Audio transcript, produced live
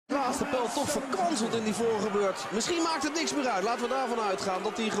laatste pijl toch verkanseld in die vorige beurt. Misschien maakt het niks meer uit. Laten we daarvan uitgaan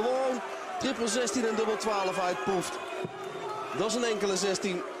dat hij gewoon triple 16 en dubbel 12 uitproeft. Dat is een enkele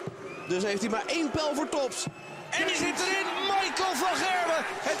 16. Dus heeft hij maar 1 pijl voor tops. En die zit erin. Michael van Gerwen.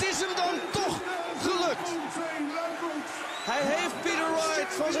 Het is hem dan toch gelukt. Hij heeft Peter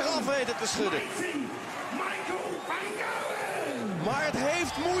Wright van zich af weten te schudden. Maar het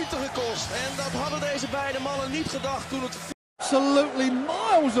heeft moeite gekost. En dat hadden deze beide mannen niet gedacht toen het... Absolutely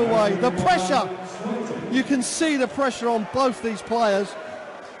miles away. The pressure. You can see the pressure on both these players.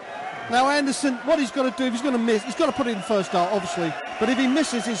 Now Anderson, what he's got to do, if he's going to miss, he's got to put it in the first dart, obviously. But if he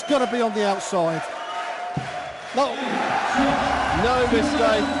misses, it's got to be on the outside. No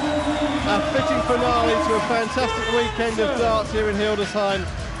mistake. A fitting finale to a fantastic weekend of darts here in Hildesheim.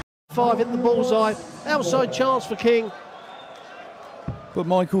 5 hit the bullseye. Outside chance for King. But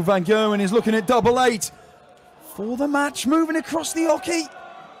Michael van Gerwen is looking at double 8 for the match, moving across the hockey.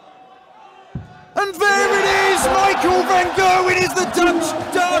 And there it is! Michael van Gerwen is the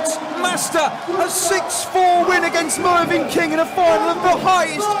Dutch darts master. A 6-4 win against Mervyn King in a final of the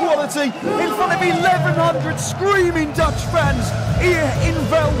highest quality in front of 1,100 screaming Dutch fans here in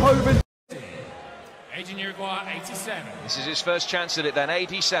Veldhoven. Adrian Uruguay, 87. This is his first chance at it then,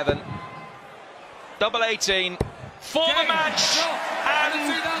 87. Double 18 for the match and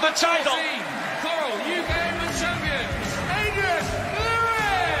the title. Coral, UK Open champion, Adrian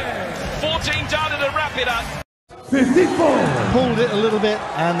Lewis! 14 down to wrap it up. 54. Pulled it a little bit,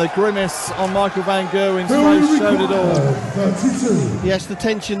 and the grimace on Michael van Gerwen's face showed it all. 32. Yes, the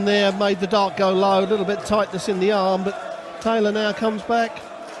tension there made the dart go low, a little bit tightness in the arm, but Taylor now comes back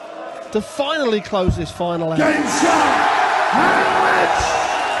to finally close this final out. Game shot! And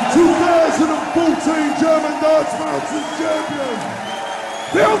match! 2014 German Darts Masters champion,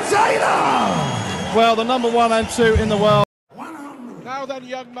 Bill Taylor! Well, the number 1 and 2 in the world. Now then,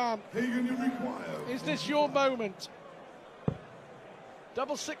 young man, is this your moment?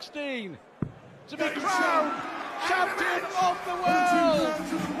 Double 16 to be crowned champion of the world.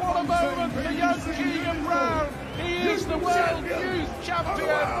 What a moment for young Keegan Brown. He is the world youth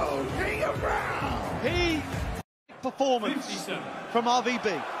champion. Keegan Brown. He performance from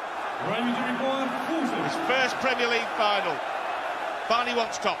RVB. His first Premier League final. Barney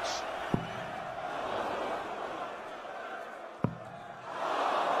wants tops.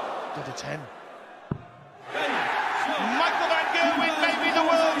 Got a 10. Michael van Gerwen may be the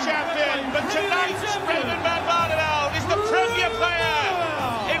world champion, but tonight Raymond van Barneveld is the premier player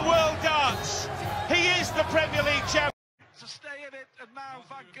in world darts. He is the Premier League champion. To stay in it, and now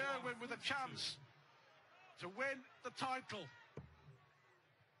Van Gerwen with a chance to win the title.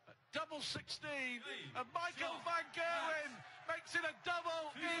 Double 16, and Michael van Gerwen makes it a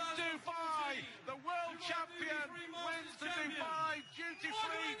double in Dubai. The world champion wins the Dubai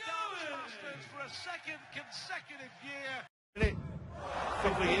duty-free Darts Masters for a second consecutive year. A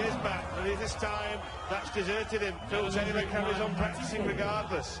couple of years back, but this time that's deserted him. Phil Taylor carries on practicing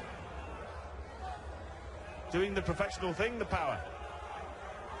regardless. Doing the professional thing, the power.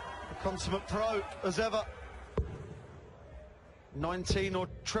 A consummate pro as ever. 19 or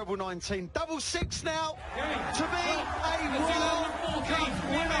treble 19, double 6 now to be a World Cup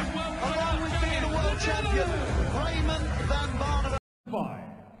winner, along with being a world champion. Raymond van Barneveld.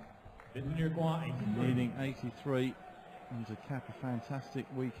 Leading 83 and to cap a fantastic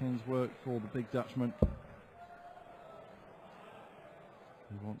weekend's work for the big Dutchman.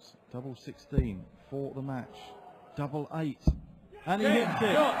 He wants double 16 for the match, double 8. And he hits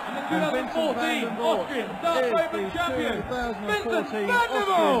it. And Vincent van den Voort is the 2014 Austrian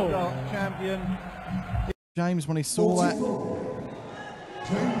Darts champion. James, when he saw that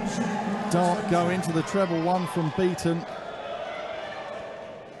dart go into the treble 1 from Beaton.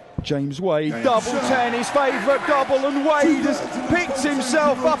 James Wade, double 10, his favourite double, and Wade has picked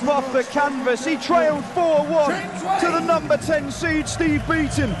himself up off the canvas. He trailed 4-1 to the number 10 seed, Steve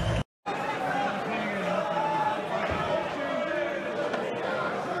Beaton.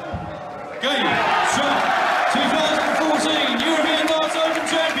 Game shot 2014 European Darts Open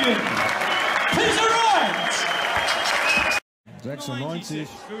champion, Peter Wright! 96.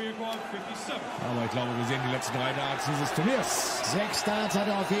 Aber ich glaube, wir sehen die letzten 3 Darts dieses Turniers. 6 Darts hat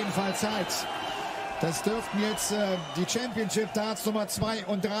er auf jeden Fall Zeit. Das dürften jetzt die Championship Darts Nummer 2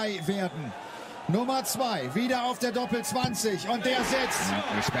 und 3 werden. Nummer 2, wieder auf der Doppel 20 und der setzt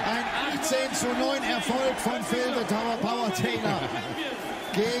ein 18:9 Erfolg von Phil the Tower Power Taylor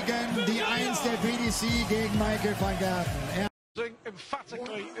gegen die 1 der PDC, gegen Michael van Gerwen.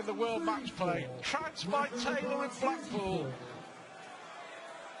 Emphatically in the world match play, trounced by Taylor in Blackpool.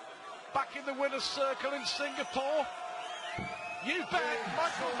 Back in the winner's circle in Singapore. You bet,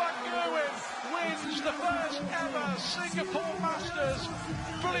 Michael van Gerwen. the first ever Singapore Masters.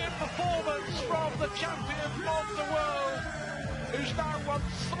 Brilliant performance from the champion of the world, who's now won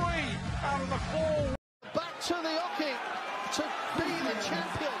 3 out of the 4. Back to the Oki to be the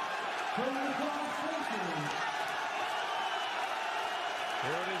champion.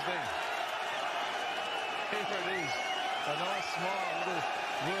 Here it is then. Here it is. A nice smile, little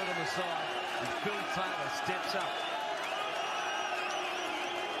word on the side. And Phil Taylor steps up.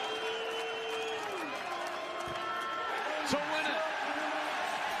 To win it.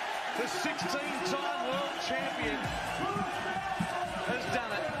 The 16-time world champion has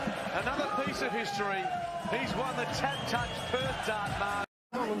done it. Another piece of history. He's won the Tap Touch Perth Dart Masters.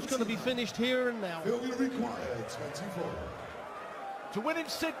 Problem's going to be finished here and now. He'll be required 24. To win in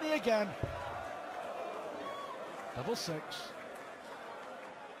Sydney again. Double 6.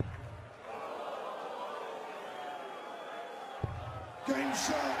 Game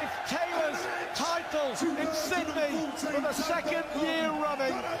shot. It's Taylor's title in Sydney for the second year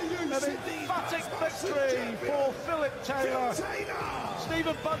running. An emphatic victory for Philip Taylor.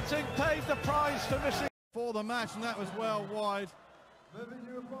 Stephen Bunting pays the price for missing. For the match, and that was well wide.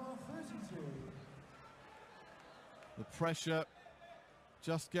 The pressure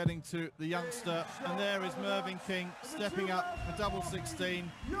just getting to the youngster, and there is Mervyn King stepping up a double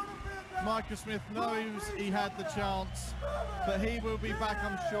 16. Michael Smith knows he had the chance, but he will be back,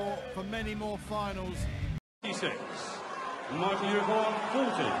 I'm sure, for many more finals. 56. Michael uniform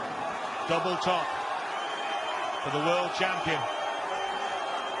 40. Double top for the world champion.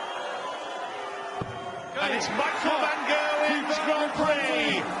 And it's Michael Van Gerwen's Grand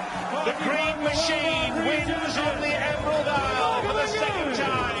Prix. The Green Machine wins on the Emerald Isle for the second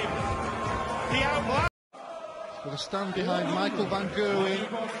time. The outlaw. With a stand behind Michael Van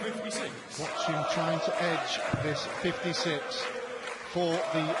Gerwen. Watch him trying to edge this 56 for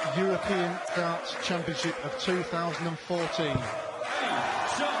the European Darts Championship of 2014.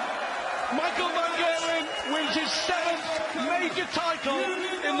 Michael Van Gerwen wins his 7th major title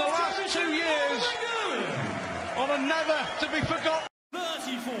in the last 2 years on a never-to-be-forgotten.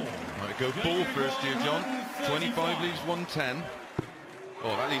 34. Might go ball first here, John. 25 leaves 110. Oh,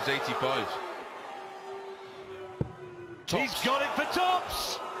 that leaves 85. Tops. He's got it for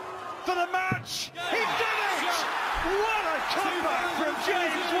Tops for the match. He did it! What a comeback from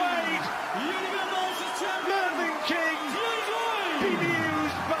James Wade! Mervyn King,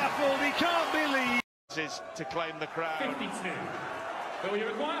 bemused, baffled, he can't believe. To claim the crown. 52. But we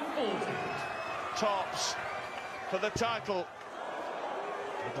require 40. Tops for the title.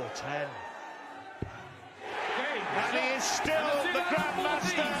 Double 10. And he is still the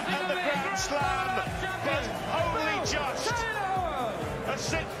Grandmaster and the Grand Slam, but only just a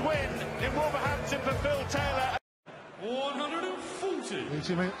 6th win in Wolverhampton for Phil Taylor. 140. Leaves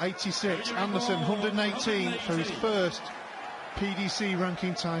him 86. Anderson 118 for his first PDC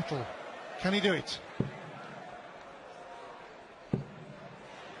ranking title. Can he do it?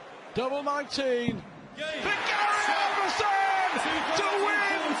 Double 19. For Gary Anderson to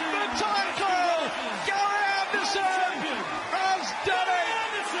win the title! Gary Anderson